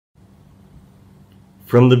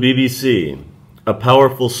From the BBC, a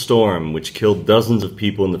powerful storm which killed dozens of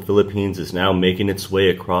people in the Philippines is now making its way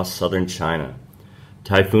across southern China.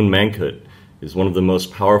 Typhoon Mangkhut is one of the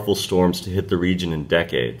most powerful storms to hit the region in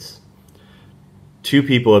decades. 2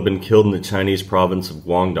 people have been killed in the Chinese province of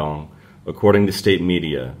Guangdong, according to state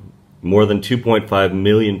media. More than 2.5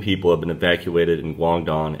 million people have been evacuated in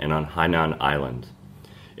Guangdong and on Hainan Island.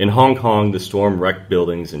 In Hong Kong, the storm wrecked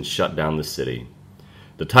buildings and shut down the city.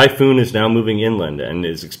 The typhoon is now moving inland and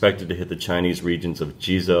is expected to hit the Chinese regions of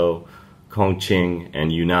Guizhou, Chongqing,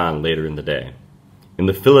 and Yunnan later in the day. In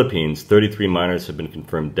the Philippines, 33 miners have been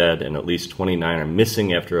confirmed dead and at least 29 are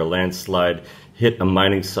missing after a landslide hit a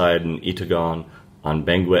mining site in Itagon on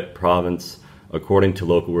Benguet province, according to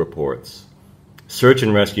local reports. Search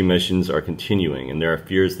and rescue missions are continuing, and there are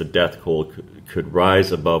fears the death toll could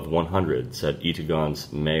rise above 100, said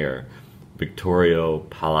Itagon's mayor, Victorio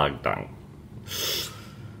Palagdang.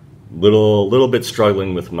 Little bit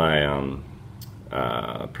struggling with my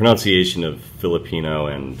pronunciation of Filipino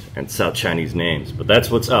and South Chinese names, but that's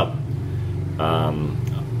what's up.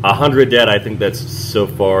 100 dead, I think that's so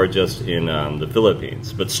far just in the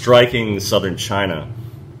Philippines, but striking southern China,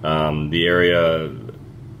 the area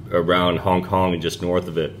around Hong Kong and just north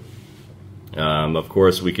of it. Of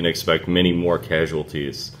course, we can expect many more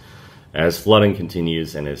casualties as flooding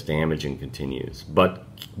continues and as damaging continues. But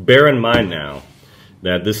bear in mind now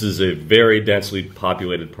that this is a very densely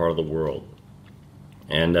populated part of the world,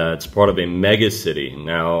 and it's part of a mega city.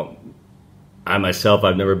 Now, I myself,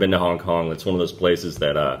 I've never been to Hong Kong. It's one of those places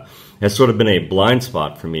that has sort of been a blind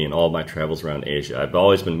spot for me in all my travels around Asia. I've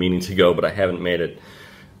always been meaning to go, but I haven't made it.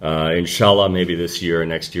 Inshallah, maybe this year or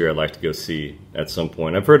next year, I'd like to go see at some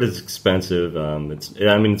point. I've heard it's expensive.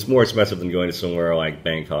 It's more expensive than going to somewhere like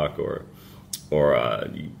Bangkok or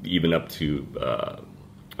even up to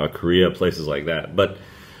Korea, places like that. But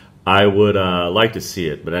I would like to see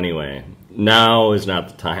it. But anyway, now is not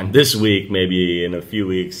the time. This week, maybe in a few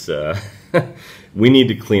weeks, we need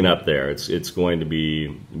to clean up there. It's going to be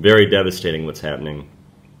very devastating what's happening.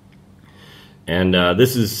 And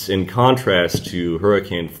this is in contrast to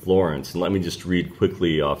Hurricane Florence. And let me just read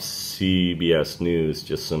quickly off CBS News,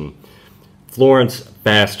 just some Florence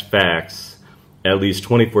fast facts. At least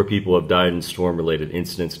 24 people have died in storm-related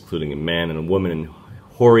incidents, including a man and a woman in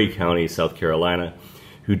Horry County, South Carolina,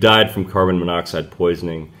 who died from carbon monoxide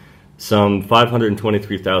poisoning. Some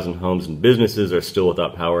 523,000 homes and businesses are still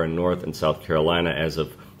without power in North and South Carolina as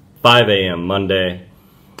of 5 a.m. Monday.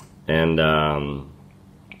 And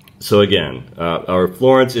so again, our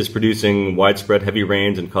Florence is producing widespread heavy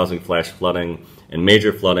rains and causing flash flooding and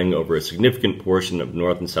major flooding over a significant portion of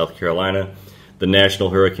North and South Carolina, the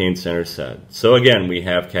National Hurricane Center said. So again, we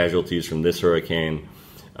have casualties from this hurricane.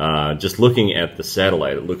 Just looking at the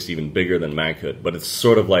satellite, it looks even bigger than Mangkhut, but it's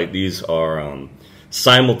sort of like these are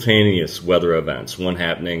simultaneous weather events, one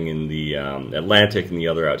happening in the Atlantic and the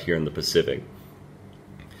other out here in the Pacific.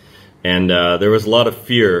 And there was a lot of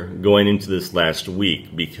fear going into this last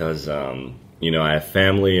week because, I have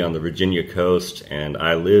family on the Virginia coast, and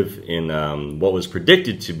I live in what was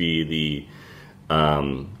predicted to be the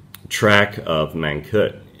track of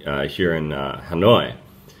Mangkhut here in Hanoi.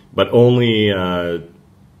 But only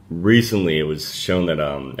recently it was shown that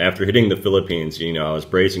after hitting the Philippines, I was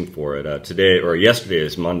bracing for it. Today, or yesterday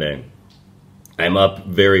is Monday. I'm up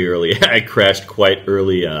very early. I crashed quite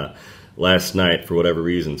early last night for whatever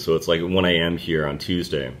reason, so it's like 1 a.m. here on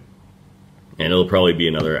Tuesday, and it'll probably be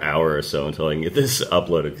another hour or so until I can get this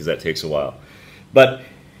uploaded because that takes a while. But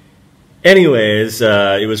anyways,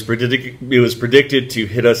 it was predicted to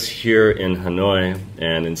hit us here in Hanoi,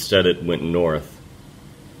 and instead it went north,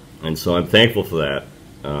 and so I'm thankful for that.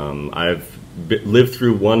 I've lived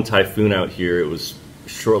through one typhoon out here. It was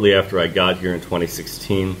shortly after I got here in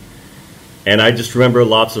 2016, and I just remember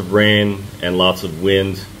lots of rain and lots of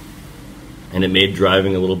wind, and it made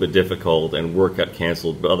driving a little bit difficult, and work got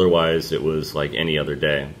canceled, but otherwise it was like any other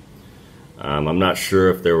day. I'm not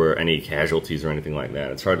sure if there were any casualties or anything like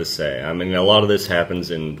that. It's hard to say. I mean, a lot of this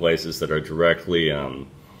happens in places that are directly,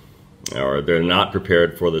 or they're not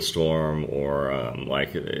prepared for the storm, or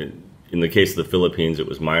in the case of the Philippines, it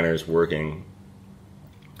was miners working.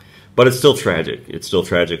 But it's still tragic. It's still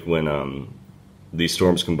tragic when these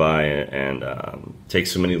storms come by and take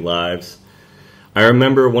so many lives. I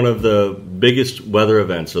remember one of the biggest weather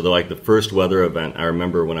events, or the first weather event I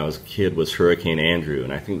remember when I was a kid, was Hurricane Andrew,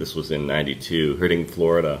 and I think this was in '92, hitting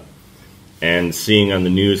Florida, and seeing on the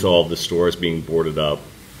news all of the stores being boarded up.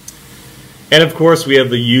 And of course, we have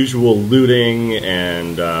the usual looting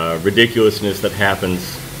and ridiculousness that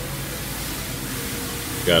happens.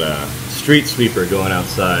 Got a street sweeper going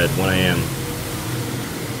outside, 1 a.m.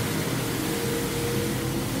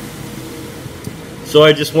 So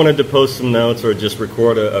I just wanted to post some notes or just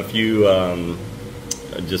record a few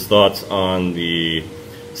just thoughts on the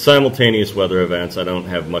simultaneous weather events. I don't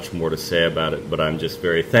have much more to say about it, but I'm just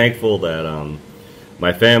very thankful that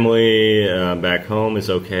my family back home is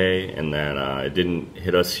okay and that it didn't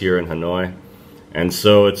hit us here in Hanoi. And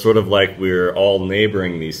so it's sort of like we're all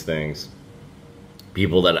neighboring these things.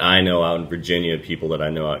 People that I know out in Virginia, people that I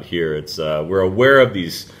know out here. It's we're aware of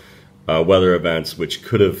these weather events which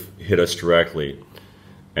could have hit us directly,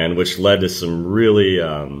 and which led to some really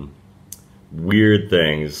weird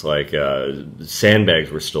things, like sandbags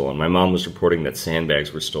were stolen. My mom was reporting that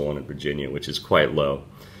sandbags were stolen in Virginia, which is quite low.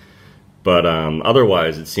 But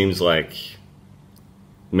otherwise, it seems like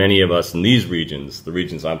many of us in these regions, the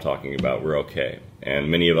regions I'm talking about, were okay. And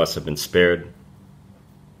many of us have been spared.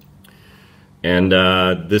 And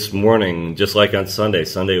this morning, just like on Sunday,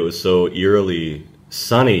 it was so eerily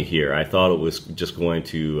sunny here. I thought it was just going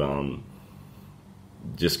to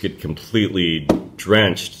just get completely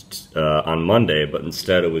drenched on Monday, but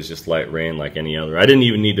instead it was just light rain like any other. I didn't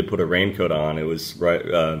even need to put a raincoat on. It was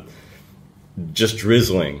just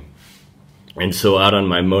drizzling. And so out on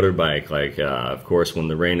my motorbike, like, of course, when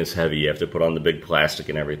the rain is heavy, you have to put on the big plastic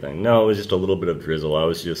and everything. No, it was just a little bit of drizzle. I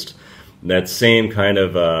was just that same kind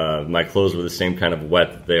of, my clothes were the same kind of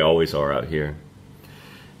wet that they always are out here.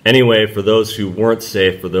 Anyway, for those who weren't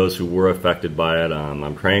safe, for those who were affected by it,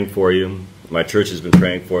 I'm praying for you. My church has been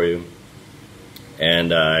praying for you.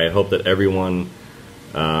 And I hope that everyone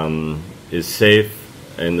is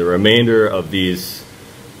safe in the remainder of these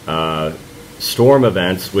storm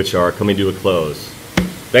events, which are coming to a close.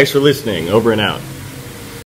 Thanks for listening. Over and out.